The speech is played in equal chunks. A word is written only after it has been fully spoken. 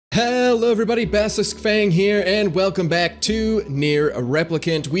Hello everybody, Basilisk Fang here, and welcome back to NieR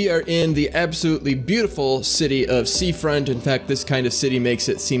Replicant. We are in the absolutely beautiful city of Seafront. In fact, this kind of city makes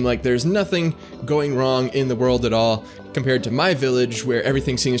it seem like there's nothing going wrong in the world at all, compared to my village, where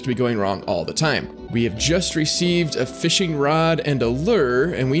everything seems to be going wrong all the time. We have just received a fishing rod and a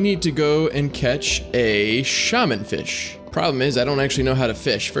lure, and we need to go and catch a shaman fish. Problem is, I don't actually know how to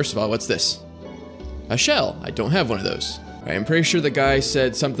fish. First of all, what's this? A shell. I don't have one of those. I'm pretty sure the guy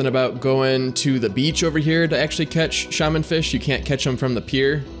said something about going to the beach over here to actually catch shaman fish. You can't catch them from the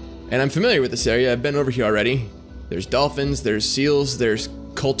pier. And I'm familiar with this area. I've been over here already. There's dolphins, there's seals, there's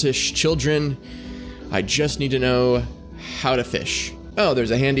cultish children. I just need to know how to fish. Oh,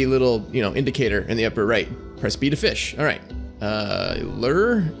 there's a handy little, indicator in the upper right. Press B to fish. All right.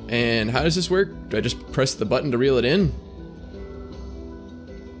 Lure. And how does this work? Do I just press the button to reel it in?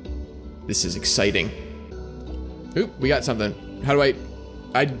 This is exciting. Oop, we got something. How do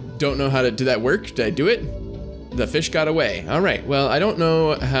I don't know how to, did that work? Did I do it? The fish got away. All right, well, I don't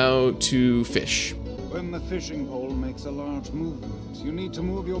know how to fish. When the fishing pole makes a large movement, you need to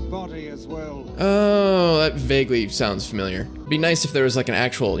move your body as well. Oh, that vaguely sounds familiar. It'd be nice if there was like an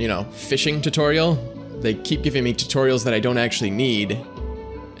actual, fishing tutorial. They keep giving me tutorials that I don't actually need,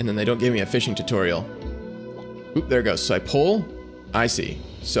 and then they don't give me a fishing tutorial. Oop, there it goes. So I pull. I see.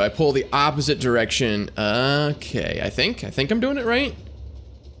 So I pull the opposite direction. Okay, I think I'm doing it right.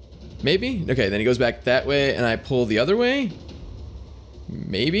 Maybe? Okay, then he goes back that way and I pull the other way.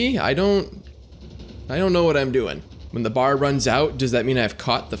 Maybe? I don't know what I'm doing. When the bar runs out, does that mean I've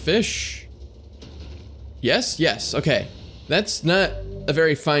caught the fish? Yes, yes, okay. That's not a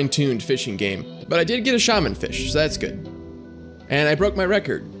very fine-tuned fishing game, but I did get a shaman fish, so that's good. And I broke my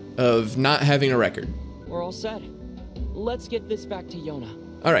record of not having a record. We're all set. Let's get this back to Yonah.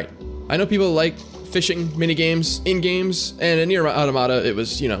 All right. I know people like fishing minigames in games, and in NieR Automata, it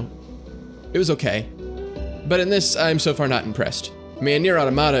was, it was okay. But in this, I'm so far not impressed. I mean, in NieR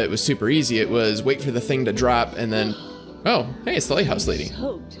Automata, it was super easy. It was wait for the thing to drop, and then, oh, hey, it's the lighthouse lady.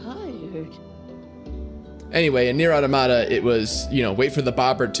 So tired. Anyway, in NieR Automata, it was, wait for the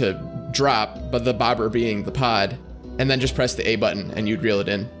bobber to drop, but the bobber being the pod, and then just press the A button, and you'd reel it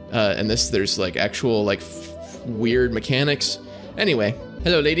in. And this, there's like actual, like, weird mechanics. Anyway,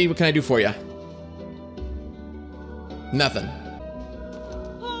 hello lady, what can I do for you? Nothing.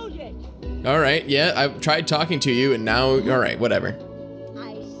 Hold it. All right, yeah, I've tried talking to you and now, all right, whatever.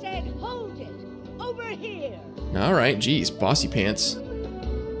 I said hold it. Over here. All right, geez, bossy pants.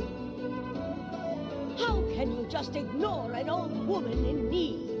 How can you just ignore an old woman in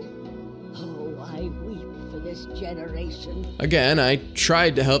need? Oh, I weep for this generation. Again, I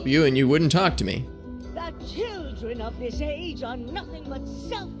tried to help you and you wouldn't talk to me. The children of this age are nothing but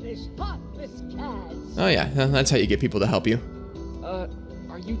selfish, heartless cads. Oh yeah, that's how you get people to help you.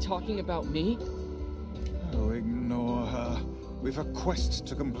 Are you talking about me? Oh, ignore her. We've a quest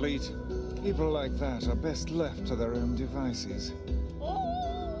to complete. People like that are best left to their own devices.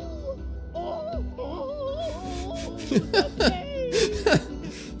 Oh, the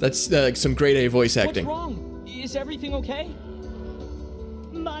pain. That's some grade A voice acting. What's wrong? Is everything okay?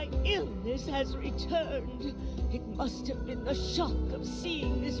 My illness has returned. It must have been the shock of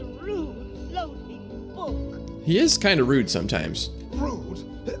seeing this rude floating book. He is kind of rude sometimes. Rude?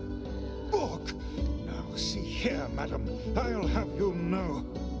 Book? Now see here, madam. I'll have you know.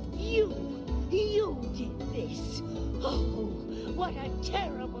 You did this. Oh, what a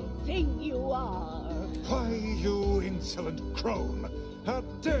terrible thing you are. Why, you insolent crone. How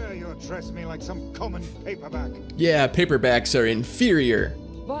dare you address me like some common paperback? Yeah, paperbacks are inferior.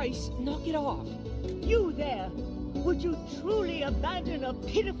 Vice, knock it off. You there. Would you truly abandon a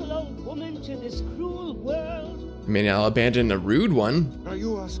pitiful old woman to this cruel world? I mean, I'll abandon a rude one. Are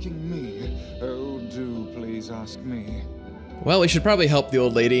you asking me? Oh, do please ask me. Well, we should probably help the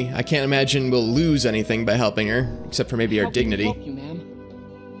old lady. I can't imagine we'll lose anything by helping her, except for maybe our dignity. How can we help you,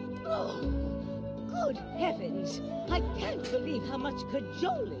 ma'am? Oh, good heavens. I can't believe how much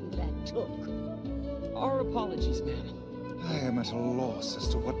cajoling that took. Our apologies, ma'am. I am at a loss as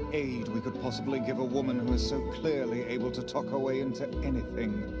to what aid we could possibly give a woman who is so clearly able to talk her way into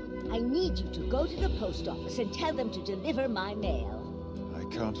anything. I need you to go to the post office and tell them to deliver my mail. I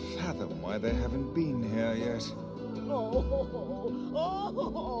can't fathom why they haven't been here yet. Oh,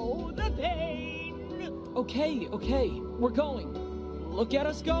 the pain! Okay, we're going. Look at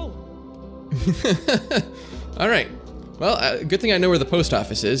us go. All right. Well, good thing I know where the post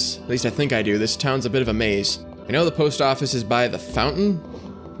office is. At least I think I do. This town's a bit of a maze. I know the post office is by the fountain,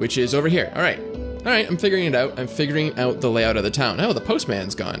 which is over here. All right, I'm figuring it out. I'm figuring out the layout of the town. Oh, the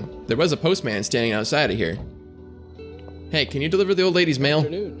postman's gone. There was a postman standing outside of here. Hey, can you deliver the old lady's mail?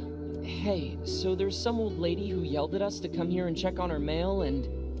 Afternoon. Hey, so there's some old lady who yelled at us to come here and check on her mail and...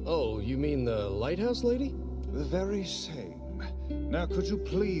 Oh, you mean the lighthouse lady? The very same. Now could you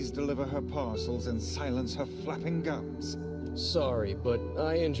please deliver her parcels and silence her flapping gums? Sorry, but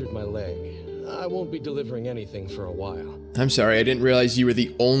I injured my leg. I won't be delivering anything for a while. I'm sorry, I didn't realize you were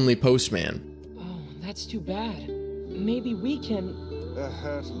the only postman. Oh, that's too bad. Maybe we can... A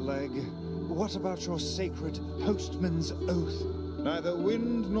hurt leg? What about your sacred postman's oath? Neither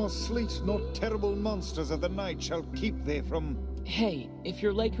wind nor sleet nor terrible monsters of the night shall keep thee from... Hey, if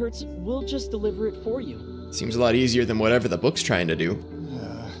your leg hurts, we'll just deliver it for you. Seems a lot easier than whatever the book's trying to do.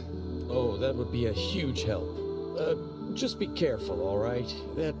 Oh, that would be a huge help. Just be careful, all right?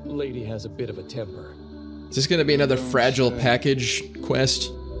 That lady has a bit of a temper. Is this gonna be another fragile package quest?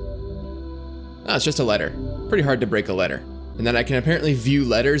 Oh, it's just a letter. Pretty hard to break a letter. And then I can apparently view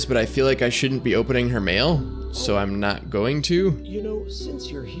letters, but I feel like I shouldn't be opening her mail, so I'm not going to. You know, since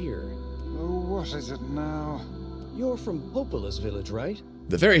you're here... Oh, what is it now? You're from Popola's village, right?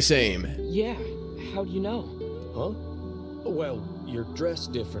 The very same. Yeah, how do you know? Huh? Well, you're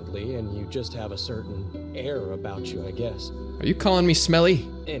dressed differently, and you just have a certain air about you, I guess. Are you calling me smelly?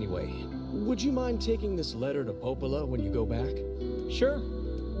 Anyway, would you mind taking this letter to Popola when you go back? Sure.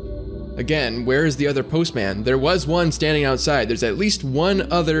 Again, where is the other postman? There was one standing outside. There's at least one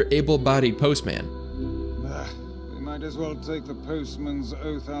other able-bodied postman. We might as well take the postman's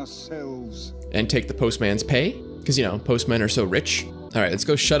oath ourselves. And take the postman's pay? Because, you know, postmen are so rich. Alright, let's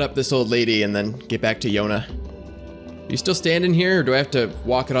go shut up this old lady and then get back to Yonah. Are you still standing here, or do I have to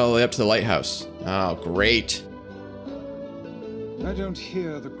walk it all the way up to the lighthouse? Oh, great. I don't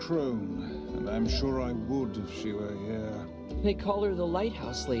hear the crone, and I'm sure I would if she were here. They call her the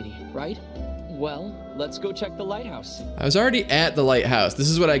lighthouse lady, right? Well, let's go check the lighthouse. I was already at the lighthouse. This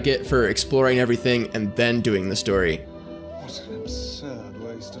is what I get for exploring everything and then doing the story. What an absurd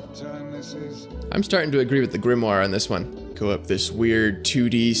waste of time this is. I'm starting to agree with the grimoire on this one. Go up this weird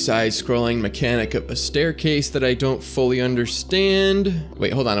 2D side-scrolling mechanic up a staircase that I don't fully understand.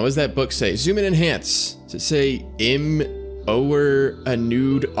 Wait, hold on. What does that book say? Zoom and enhance. Does it say im ower a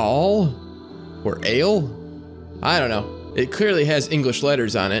nude all? Or ale? I don't know. It clearly has English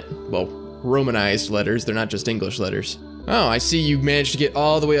letters on it. Well, Romanized letters. They're not just English letters. Oh, I see you managed to get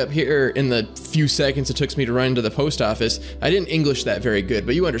all the way up here in the few seconds it took me to run to the post office. I didn't English that very good,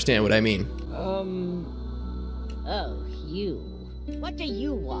 but you understand what I mean. Oh, you. What do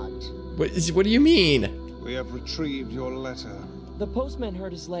you want? What do you mean? We have retrieved your letter. The postman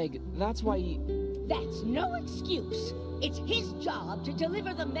hurt his leg. That's why he... That's no excuse. It's his job to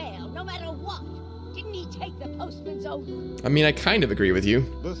deliver the mail, no matter what. Didn't he take the postman's oath? I mean, I kind of agree with you.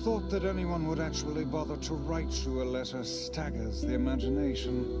 The thought that anyone would actually bother to write you a letter staggers the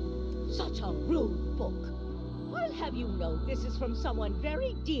imagination. Such a rude book. I'll have you know this is from someone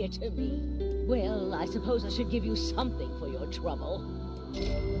very dear to me. Well, I suppose I should give you something for your trouble.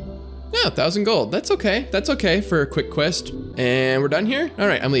 Yeah, 1,000 gold. That's okay. That's okay for a quick quest. And we're done here?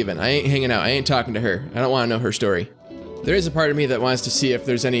 Alright, I'm leaving. I ain't hanging out. I ain't talking to her. I don't want to know her story. There is a part of me that wants to see if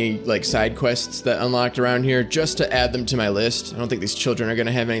there's any, like, side quests that unlocked around here, just to add them to my list. I don't think these children are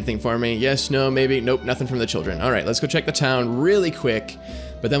gonna have anything for me. Yes, no, maybe. Nope, nothing from the children. Alright, let's go check the town really quick,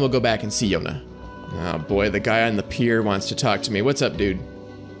 but then we'll go back and see Yonah. Oh boy, the guy on the pier wants to talk to me. What's up, dude?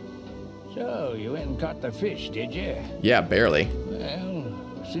 So, you went and caught the fish, did you? Yeah, barely.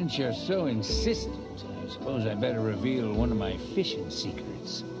 Well, since you're so insistent, I suppose I better reveal one of my fishing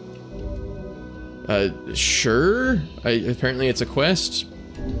secrets. Sure? Apparently it's a quest.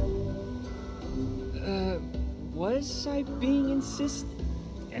 Was I being insistent?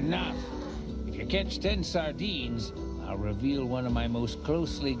 Enough. If you catch 10 sardines, I'll reveal one of my most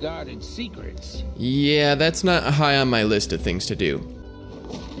closely guarded secrets. Yeah, that's not high on my list of things to do.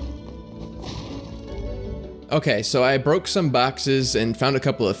 Okay, so I broke some boxes and found a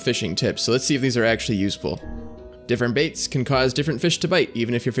couple of fishing tips, so let's see if these are actually useful. Different baits can cause different fish to bite,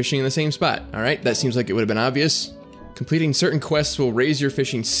 even if you're fishing in the same spot. Alright, that seems like it would have been obvious. Completing certain quests will raise your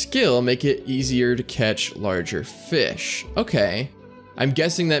fishing skill, make it easier to catch larger fish. Okay. I'm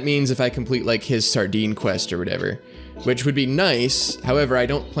guessing that means if I complete like his sardine quest or whatever, which would be nice. However, I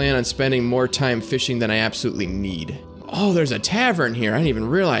don't plan on spending more time fishing than I absolutely need. Oh, there's a tavern here. I didn't even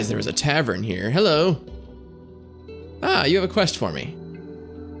realize there was a tavern here. Hello. Ah, you have a quest for me.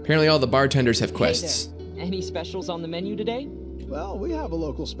 Apparently all the bartenders have quests. Hey there. Any specials on the menu today? Well, we have a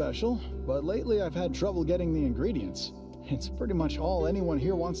local special, but lately I've had trouble getting the ingredients. It's pretty much all anyone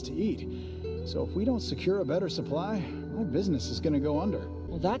here wants to eat. So if we don't secure a better supply, my business is gonna go under.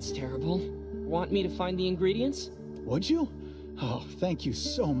 Well, that's terrible. Want me to find the ingredients? Would you? Oh, thank you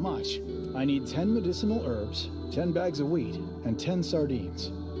so much. I need 10 medicinal herbs, 10 bags of wheat, and 10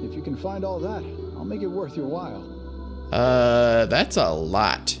 sardines. If you can find all that, I'll make it worth your while. That's a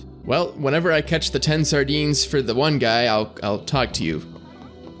lot. Well, whenever I catch the 10 sardines for the one guy, I'll talk to you.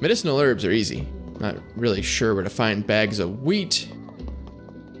 Medicinal herbs are easy. Not really sure where to find bags of wheat.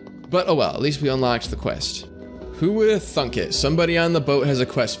 But oh well, at least we unlocked the quest. Who would have thunk it? Somebody on the boat has a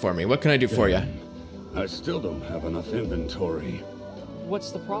quest for me. What can I do for you? I still don't have enough inventory.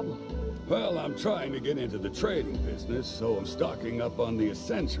 What's the problem? Well, I'm trying to get into the trading business, so I'm stocking up on the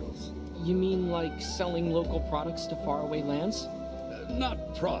essentials. You mean like selling local products to faraway lands?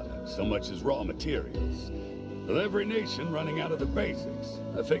 Not products so much as raw materials. With every nation running out of the basics,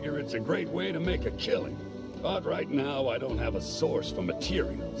 I figure it's a great way to make a killing. But right now, I don't have a source for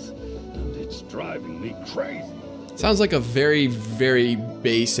materials, and it's driving me crazy. Sounds like a very, very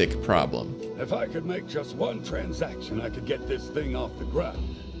basic problem. If I could make just one transaction, I could get this thing off the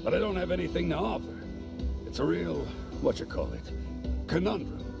ground. But I don't have anything to offer. It's a real,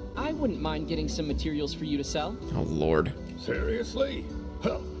 conundrum. I wouldn't mind getting some materials for you to sell. Oh, Lord. Seriously?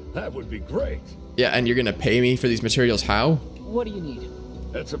 Well, that would be great. Yeah, and you're gonna pay me for these materials how? What do you need?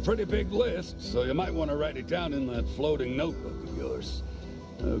 It's a pretty big list, so you might want to write it down in that floating notebook of yours.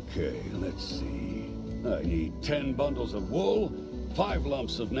 Okay, let's see. I need 10 bundles of wool, 5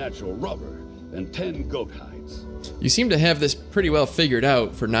 lumps of natural rubber, and 10 goat hides. You seem to have this pretty well figured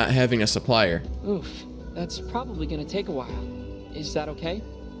out for not having a supplier. Oof, that's probably gonna take a while. Is that okay?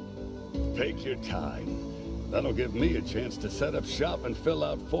 Take your time. That'll give me a chance to set up shop and fill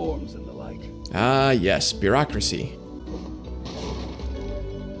out forms and the like. Ah, yes, bureaucracy.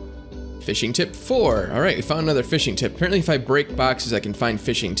 Fishing tip 4. All right, we found another fishing tip. Apparently if I break boxes, I can find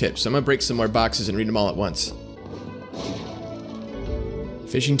fishing tips. So I'm gonna break some more boxes and read them all at once.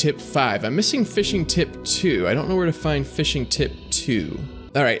 Fishing tip 5. I'm missing fishing tip 2. I don't know where to find fishing tip 2.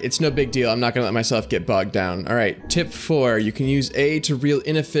 All right, it's no big deal. I'm not gonna let myself get bogged down. All right, tip 4. You can use A to reel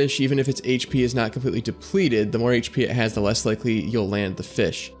in a fish even if its HP is not completely depleted. The more HP it has, the less likely you'll land the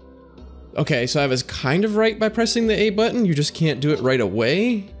fish. Okay, so I was kind of right by pressing the A button. You just can't do it right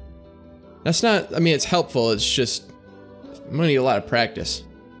away. That's not, I mean, it's helpful. It's just, I'm gonna need a lot of practice.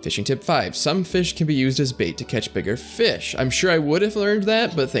 Fishing tip 5. Some fish can be used as bait to catch bigger fish. I'm sure I would have learned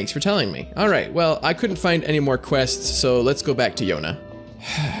that, but thanks for telling me. All right, well, I couldn't find any more quests, so let's go back to Yonah.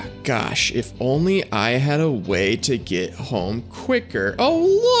 Gosh, if only I had a way to get home quicker. Oh,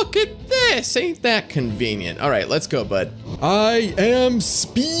 look at this! Ain't that convenient? All right, let's go, bud. I am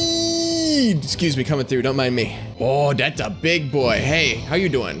speed! Excuse me, coming through, don't mind me. Oh, that's a big boy. Hey, how you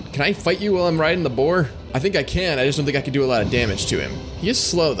doing? Can I fight you while I'm riding the boar? I think I can, I just don't think I can do a lot of damage to him. He is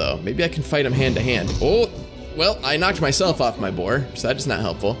slow, though. Maybe I can fight him hand to hand. Oh, well, I knocked myself off my boar, so that is not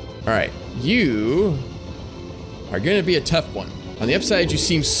helpful. All right, you are gonna be a tough one. On the upside, you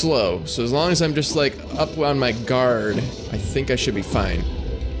seem slow, so as long as I'm just like up on my guard, I think I should be fine.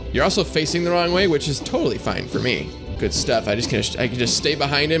 You're also facing the wrong way, which is totally fine for me. Good stuff. I can just stay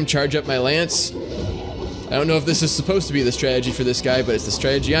behind him, charge up my lance. I don't know if this is supposed to be the strategy for this guy, but it's the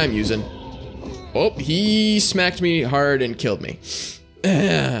strategy I'm using. Oh, he smacked me hard and killed me.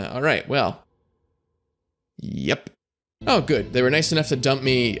 All right, well. Yep. Oh, good. They were nice enough to dump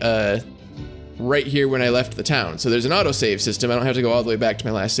me, right here when I left the town. So there's an autosave system. I don't have to go all the way back to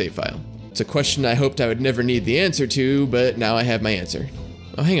my last save file. It's a question I hoped I would never need the answer to, but now I have my answer.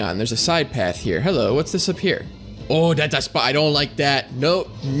 Oh, hang on. There's a side path here. Hello, what's this up here? Oh, that's a spot. I don't like that. Nope.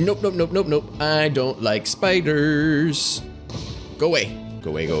 Nope, nope, nope, nope, nope. I don't like spiders. Go away. Go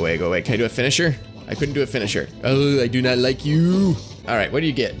away, go away, go away. Can I do a finisher? I couldn't do a finisher. Oh, I do not like you. All right, what do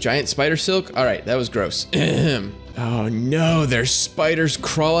you get? Giant spider silk? All right, that was gross. Oh no, there's spiders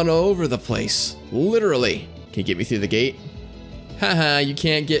crawling all over the place. Literally. Can you get me through the gate? Haha, you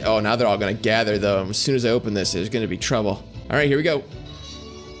can't get, oh, now they're all gonna gather though. As soon as I open this, there's gonna be trouble. All right, here we go.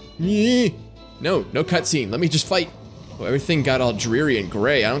 No, no cutscene, let me just fight. Oh, everything got all dreary and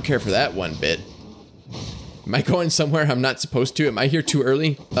gray. I don't care for that one bit. Am I going somewhere I'm not supposed to? Am I here too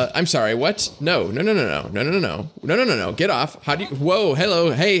early? I'm sorry, what? No, no, no, no, no, no, no, no, no, no, no, no, no, get off. How do you, whoa,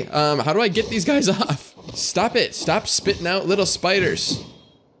 hello, hey, how do I get these guys off? Stop it, stop spitting out little spiders.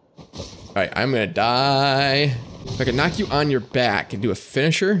 All right, I'm gonna die. If I can knock you on your back and do a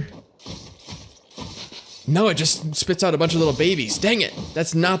finisher. No, it just spits out a bunch of little babies. Dang it,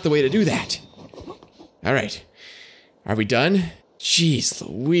 that's not the way to do that. All right, are we done? Jeez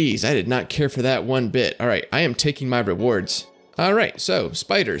Louise, I did not care for that one bit. All right, I am taking my rewards. All right, so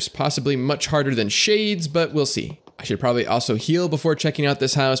spiders, possibly much harder than shades, but we'll see. I should probably also heal before checking out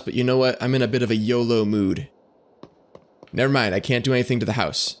this house, but you know what? I'm in a bit of a YOLO mood. Never mind, I can't do anything to the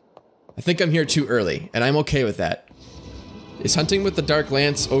house. I think I'm here too early, and I'm okay with that. Is hunting with the Dark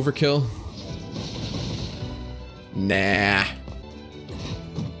Lance overkill? Nah.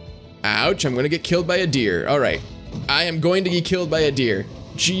 Ouch, I'm gonna get killed by a deer. All right, I am going to get killed by a deer.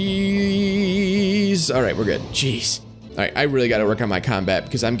 Jeez. All right, we're good. Jeez. All right, I really gotta work on my combat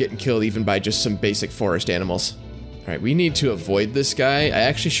because I'm getting killed even by just some basic forest animals. All right, we need to avoid this guy. I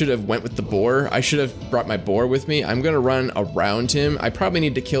actually should have went with the boar. I should have brought my boar with me. I'm gonna run around him. I probably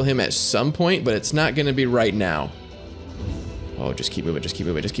need to kill him at some point, but it's not gonna be right now. Oh, just keep moving, just keep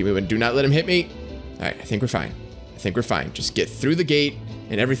moving, just keep moving. Do not let him hit me. All right, I think we're fine. I think we're fine. Just get through the gate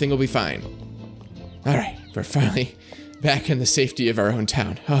and everything will be fine. All right, we're finally back in the safety of our own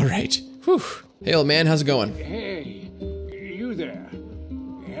town. All right. Whew. Hey, old man, how's it going? Hey, you there.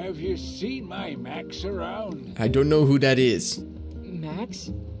 Have you seen my Max around? I don't know who that is. Max?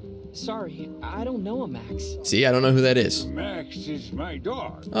 Sorry, I don't know a Max. See, I don't know who that is. Max is my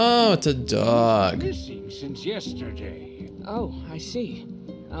dog. Oh, it's a dog. Missing since yesterday. Oh, I see.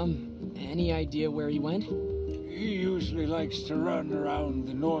 Any idea where he went? He usually likes to run around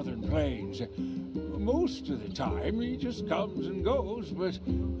the northern plains. Most of the time, he just comes and goes, but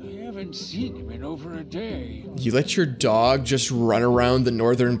I haven't seen him in over a day. You let your dog just run around the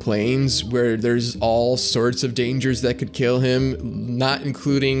northern plains where there's all sorts of dangers that could kill him, not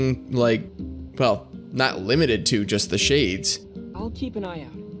including, like, well, not limited to just the shades. I'll keep an eye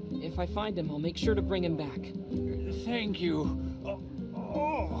out. If I find him, I'll make sure to bring him back. Thank you.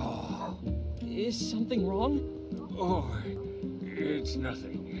 Is something wrong? Oh, it's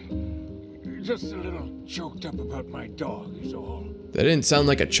nothing. Just a little choked up about my dog is all. That didn't sound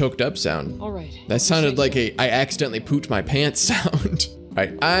like a choked up sound. All right. That sounded like a I accidentally pooped my pants sound. All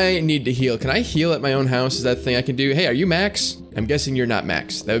right, I need to heal. Can I heal at my own house? Is that the thing I can do? Hey, are you Max? I'm guessing you're not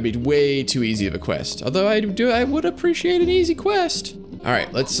Max. That would be way too easy of a quest. Although I would appreciate an easy quest. All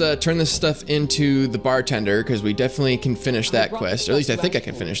right, let's turn this stuff into the bartender because we definitely can finish that quest. Or at least I think I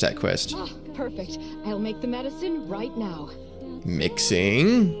can finish that quest. Ah, perfect. I'll make the medicine right now.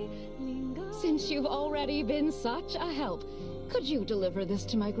 Mixing. Since you've already been such a help, could you deliver this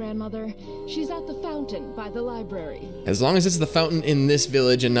to my grandmother? She's at the fountain by the library. As long as it's the fountain in this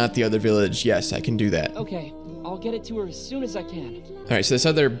village and not the other village, yes, I can do that. Okay, I'll get it to her as soon as I can. All right, so this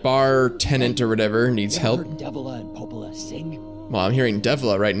other bar tenant or whatever needs help. Heard Devila and Popola sing? Well, I'm hearing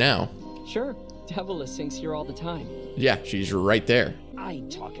Devila right now. Sure, Devila sings here all the time. Yeah, she's right there. I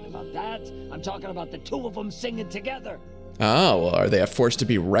ain't talking about that. I'm talking about the two of them singing together. Oh, well, are they a force to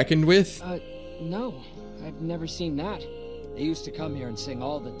be reckoned with? No, I've never seen that. They used to come here and sing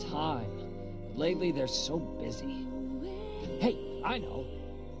all the time. Lately, they're so busy. Hey, I know.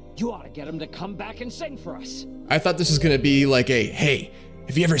 You ought to get them to come back and sing for us. I thought this was gonna be like a, hey,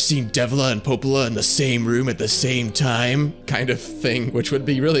 have you ever seen Devila and Popola in the same room at the same time kind of thing, which would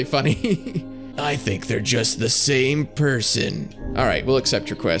be really funny. I think they're just the same person. All right, we'll accept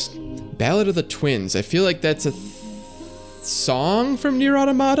your quest. Ballad of the Twins. I feel like that's a song from NieR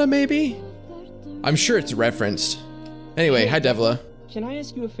Automata, maybe? I'm sure it's referenced. Anyway, hi Devila. Can I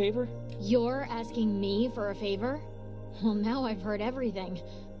ask you a favor? You're asking me for a favor? Well, now I've heard everything.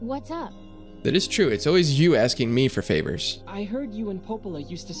 What's up? That is true. It's always you asking me for favors. I heard you and Popola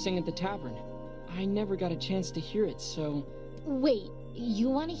used to sing at the tavern. I never got a chance to hear it, so... Wait, you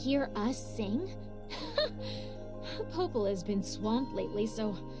want to hear us sing? Popola's been swamped lately,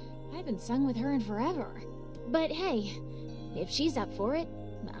 so I haven't sung with her in forever. But hey, if she's up for it,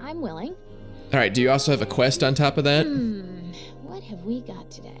 I'm willing. All right, do you also have a quest on top of that? What have we got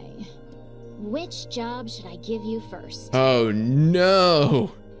today? Which job should I give you first? Oh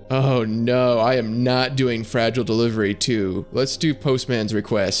no! Oh no, I am not doing Fragile Delivery 2. Let's do Postman's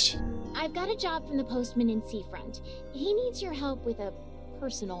request. I've got a job from the postman in Seafront. He needs your help with a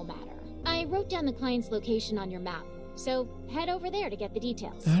personal matter. I wrote down the client's location on your map, so head over there to get the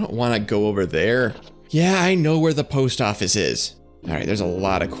details. I don't want to go over there. Yeah, I know where the post office is. All right, there's a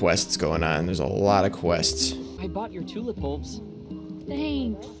lot of quests going on. There's a lot of quests. I bought your tulip bulbs.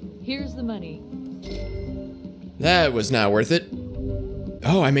 Thanks. Here's the money. That was not worth it.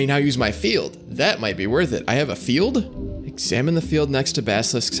 Oh, I may now use my field. That might be worth it. I have a field? Examine the field next to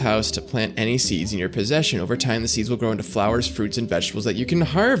Basilisk's house to plant any seeds in your possession. Over time, the seeds will grow into flowers, fruits, and vegetables that you can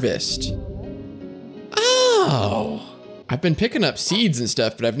harvest. Oh! I've been picking up seeds and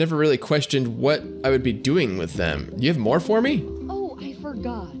stuff, but I've never really questioned what I would be doing with them. Do you have more for me? Oh, I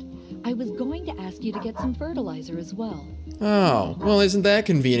forgot. I was going to ask you to get some fertilizer as well. Oh, well, isn't that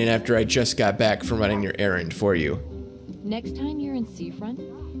convenient after I just got back from running your errand for you? Next time you're in Seafront,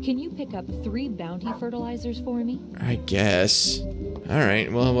 can you pick up 3 bounty fertilizers for me? I guess. All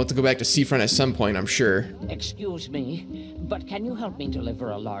right, well, we'll have to go back to Seafront at some point, I'm sure. Excuse me, but can you help me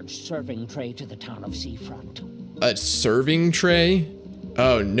deliver a large serving tray to the town of Seafront? A serving tray?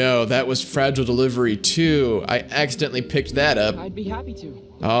 Oh no, that was fragile delivery too. I accidentally picked that up. I'd be happy to.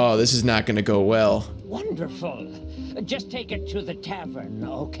 Oh, this is not gonna go well. Wonderful. Just take it to the tavern,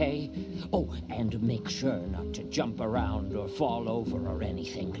 okay? Oh, and make sure not to jump around or fall over or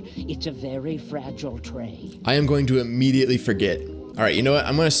anything. It's a very fragile tray. I am going to immediately forget. Alright, you know what?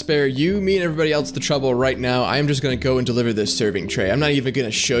 I'm gonna spare you, me, and everybody else the trouble right now. I am just gonna go and deliver this serving tray. I'm not even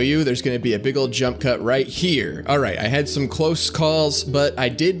gonna show you. There's gonna be a big old jump cut right here. Alright, I had some close calls, but I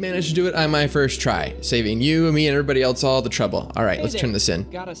did manage to do it on my first try, saving you, me, and everybody else all the trouble. Alright, let's turn this in.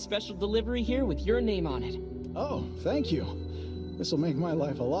 Got a special delivery here with your name on it. Oh, thank you. This'll make my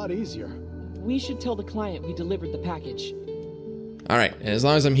life a lot easier. We should tell the client we delivered the package. Alright, and as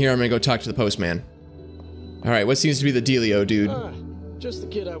long as I'm here, I'm gonna go talk to the postman. Alright, what seems to be the dealio, dude? Just the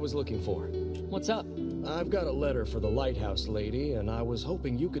kid I was looking for. What's up? I've got a letter for the lighthouse lady, and I was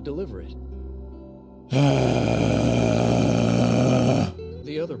hoping you could deliver it.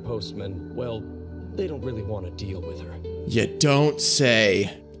 The other postman, well, they don't really want to deal with her. You don't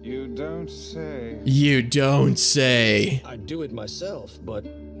say. You don't say. You don't say. I'd do it myself, but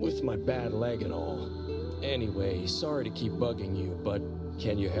with my bad leg and all. Anyway, sorry to keep bugging you, but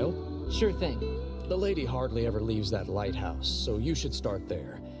can you help? Sure thing. The lady hardly ever leaves that lighthouse, so you should start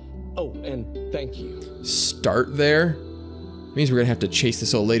there. Oh, and thank you. Start there? Means we're gonna have to chase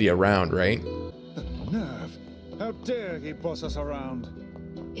this old lady around, right? The nerve! How dare he boss us around?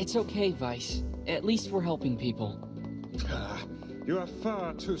 It's okay, Vice. At least we're helping people. Ah, you are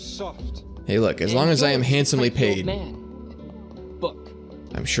far too soft. Hey look, as long as I am handsomely paid. Book.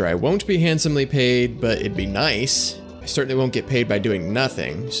 I'm sure I won't be handsomely paid, but it'd be nice. I certainly won't get paid by doing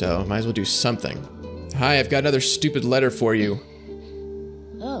nothing, so might as well do something. Hi, I've got another stupid letter for you.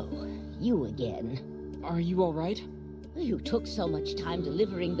 Oh, you again. Are you alright? You took so much time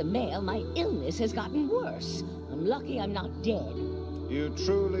delivering the mail, my illness has gotten worse. I'm lucky I'm not dead. You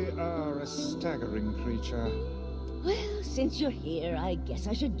truly are a staggering creature. Well, since you're here, I guess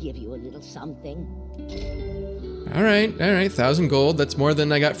I should give you a little something. Alright, 1,000 gold. That's more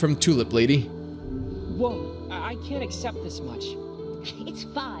than I got from Tulip Lady. Whoa, I can't accept this much. It's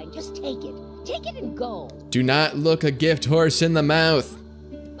fine, just take it. Take it and go. Do not look a gift horse in the mouth.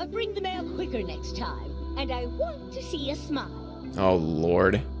 But bring the mail quicker next time, and I want to see a smile. Oh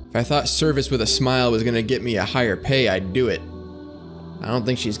lord. If I thought service with a smile was gonna get me a higher pay, I'd do it. I don't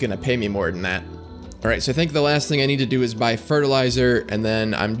think she's gonna pay me more than that. Alright, so I think the last thing I need to do is buy fertilizer, and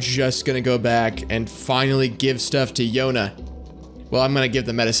then I'm just gonna go back and finally give stuff to Yonah. Well, I'm gonna give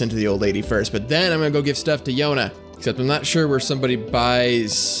the medicine to the old lady first, but then I'm gonna go give stuff to Yonah. Except I'm not sure where somebody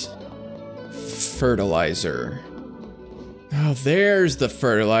buys fertilizer. Oh, there's the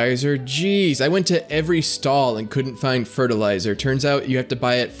fertilizer. Jeez, I went to every stall and couldn't find fertilizer. Turns out you have to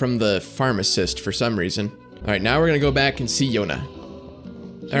buy it from the pharmacist for some reason. Alright, now we're gonna go back and see Yonah.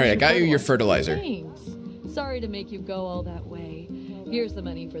 Alright, I got you your fertilizer. Thanks. Sorry to make you go all that way. Here's the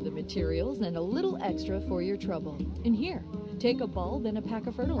money for the materials and a little extra for your trouble. And here, take a bulb and a pack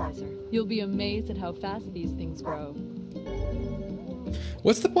of fertilizer. You'll be amazed at how fast these things grow.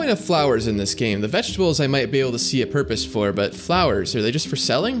 What's the point of flowers in this game? The vegetables I might be able to see a purpose for, but flowers, are they just for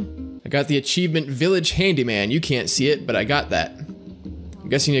selling? I got the achievement Village Handyman. You can't see it, but I got that. I'm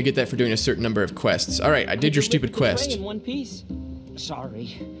guessing you get that for doing a certain number of quests. Alright, I did your stupid quest. In one piece.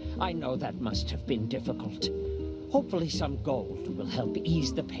 Sorry, I know that must have been difficult. Hopefully some gold will help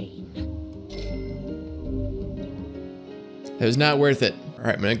ease the pain. It was not worth it.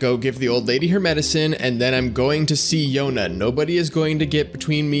 Alright, I'm gonna go give the old lady her medicine, and then I'm going to see Yonah. Nobody is going to get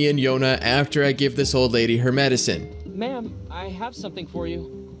between me and Yonah after I give this old lady her medicine. Ma'am, I have something for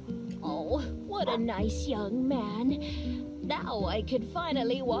you. Oh, what a nice young man. Now I can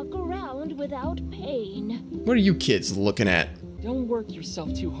finally walk around without pain. What are you kids looking at? Don't work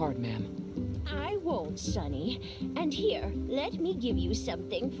yourself too hard, ma'am. I won't, Sonny. And here, let me give you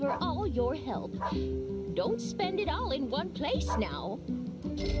something for all your help. Don't spend it all in one place now.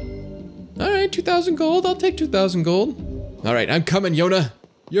 Alright, 2,000 gold. I'll take 2,000 gold. Alright, I'm coming, Yonah.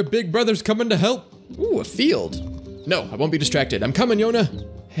 Your big brother's coming to help. Ooh, a field. No, I won't be distracted. I'm coming, Yonah.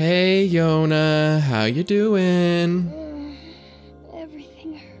 Hey, Yonah. How you doing?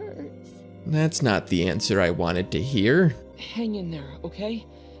 Everything hurts. That's not the answer I wanted to hear. Hang in there, okay?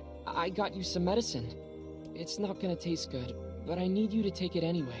 I got you some medicine. It's not gonna taste good, but I need you to take it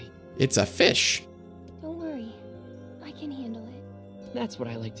anyway. It's a fish. Don't worry. I can handle it. That's what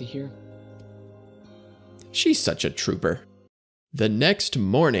I like to hear. She's such a trooper. The next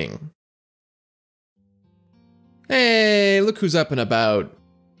morning. Hey, look who's up and about.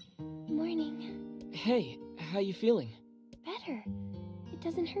 Morning. Hey, how you feeling? Better. It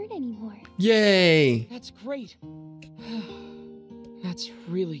doesn't hurt anymore. Yay! That's great. That's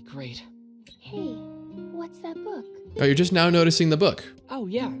really great. Hey, what's that book? Oh, you're just now noticing the book. Oh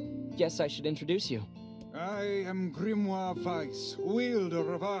yeah, guess I should introduce you. I am Grimoire Weiss,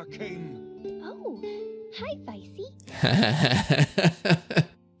 wielder of arcane. Oh, hi, Vicey.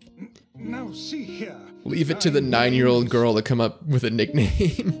 Now see here. Leave it to the 9-year-old girl to come up with a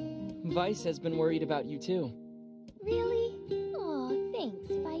nickname. Vice has been worried about you too. Really? Aw, thanks,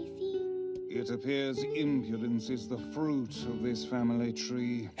 Vicey. It appears impudence is the fruit of this family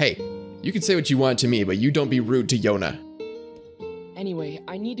tree. Hey, you can say what you want to me, but you don't be rude to Yonah. Anyway,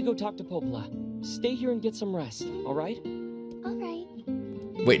 I need to go talk to Popola. Stay here and get some rest, alright? Alright.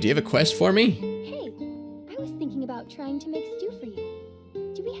 Wait, do you have a quest for me? Hey, I was thinking about trying to make stew for you.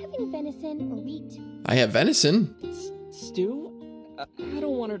 Do we have any venison or wheat? I have venison. Stew? I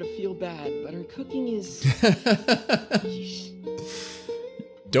don't want her to feel bad, but her cooking is...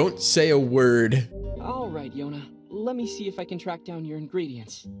 Don't say a word. Alright, Yonah. Let me see if I can track down your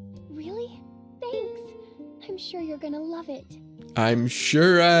ingredients. Really? Thanks. I'm sure you're gonna love it. I'm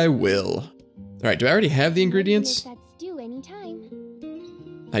sure I will. Alright, do I already have the ingredients? Make that stew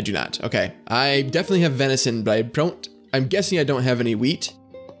anytime. I do not. Okay. I definitely have venison, but I'm guessing I don't have any wheat.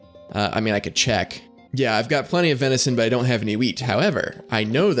 I mean, I could check. Yeah, I've got plenty of venison, but I don't have any wheat. However, I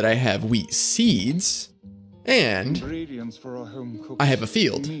know that I have wheat seeds, and Ingredients for a home-cooked I have a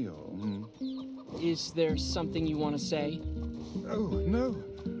field. meal. Is there something you want to say? Oh, no,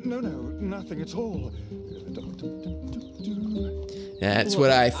 nothing at all. That's Look,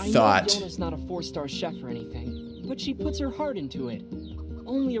 what I know thought. Yonah's not a 4-star chef or anything, but she puts her heart into it.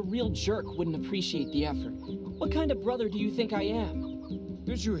 Only a real jerk wouldn't appreciate the effort. What kind of brother do you think I am?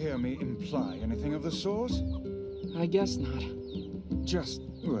 Did you hear me imply anything of the sort? I guess not. Just,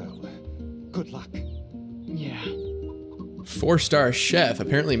 well, good luck. Yeah. 4-star chef.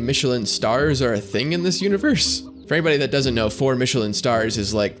 Apparently Michelin stars are a thing in this universe. For anybody that doesn't know, 4 Michelin stars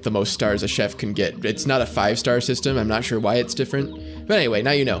is like the most stars a chef can get. It's not a 5-star system. I'm not sure why it's different. But anyway,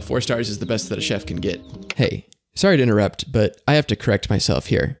 now you know, 4 stars is the best that a chef can get. Hey, sorry to interrupt, but I have to correct myself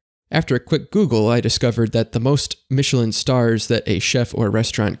here. After a quick Google, I discovered that the most Michelin stars that a chef or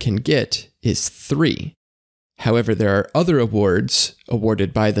restaurant can get is 3. However, there are other awards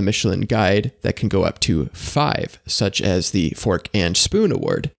awarded by the Michelin Guide that can go up to 5, such as the Fork and Spoon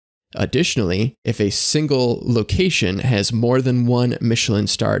Award. Additionally, if a single location has more than one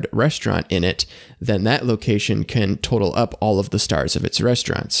Michelin-starred restaurant in it, then that location can total up all of the stars of its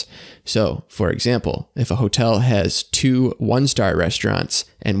restaurants. So, for example, if a hotel has 2 1-star restaurants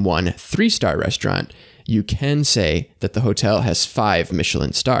and 1 3-star restaurant, you can say that the hotel has 5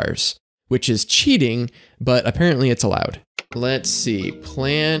 Michelin stars, which is cheating, but apparently it's allowed. Let's see,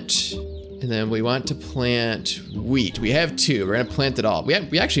 plant... And then we want to plant wheat. We have 2. We're gonna plant it all.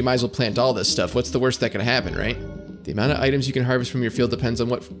 We actually might as well plant all this stuff. What's the worst that can happen, right? The amount of items you can harvest from your field depends on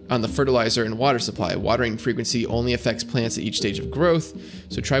the fertilizer and water supply. Watering frequency only affects plants at each stage of growth,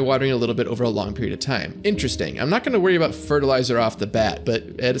 so try watering a little bit over a long period of time. Interesting. I'm not gonna worry about fertilizer off the bat,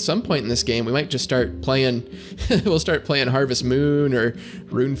 but at some point in this game, we might just start playing, we'll start playing Harvest Moon or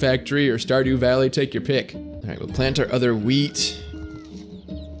Rune Factory or Stardew Valley, take your pick. All right, we'll plant our other wheat.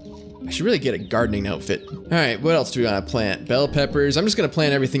 I should really get a gardening outfit. All right, what else do we want to plant? Bell peppers. I'm just going to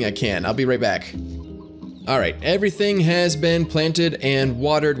plant everything I can. I'll be right back. All right, everything has been planted and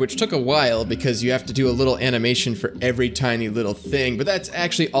watered, which took a while because you have to do a little animation for every tiny little thing, but that's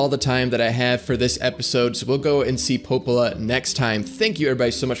actually all the time that I have for this episode, so we'll go and see Popola next time. Thank you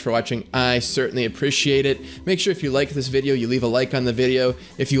everybody so much for watching. I certainly appreciate it. Make sure if you like this video, you leave a like on the video.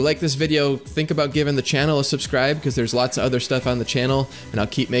 If you like this video, think about giving the channel a subscribe because there's lots of other stuff on the channel, and I'll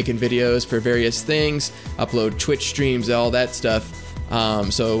keep making videos for various things, upload Twitch streams, all that stuff.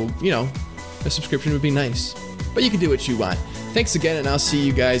 So, you know, a subscription would be nice, but you can do what you want. Thanks again, and I'll see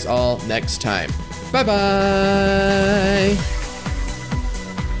you guys all next time. Bye-bye!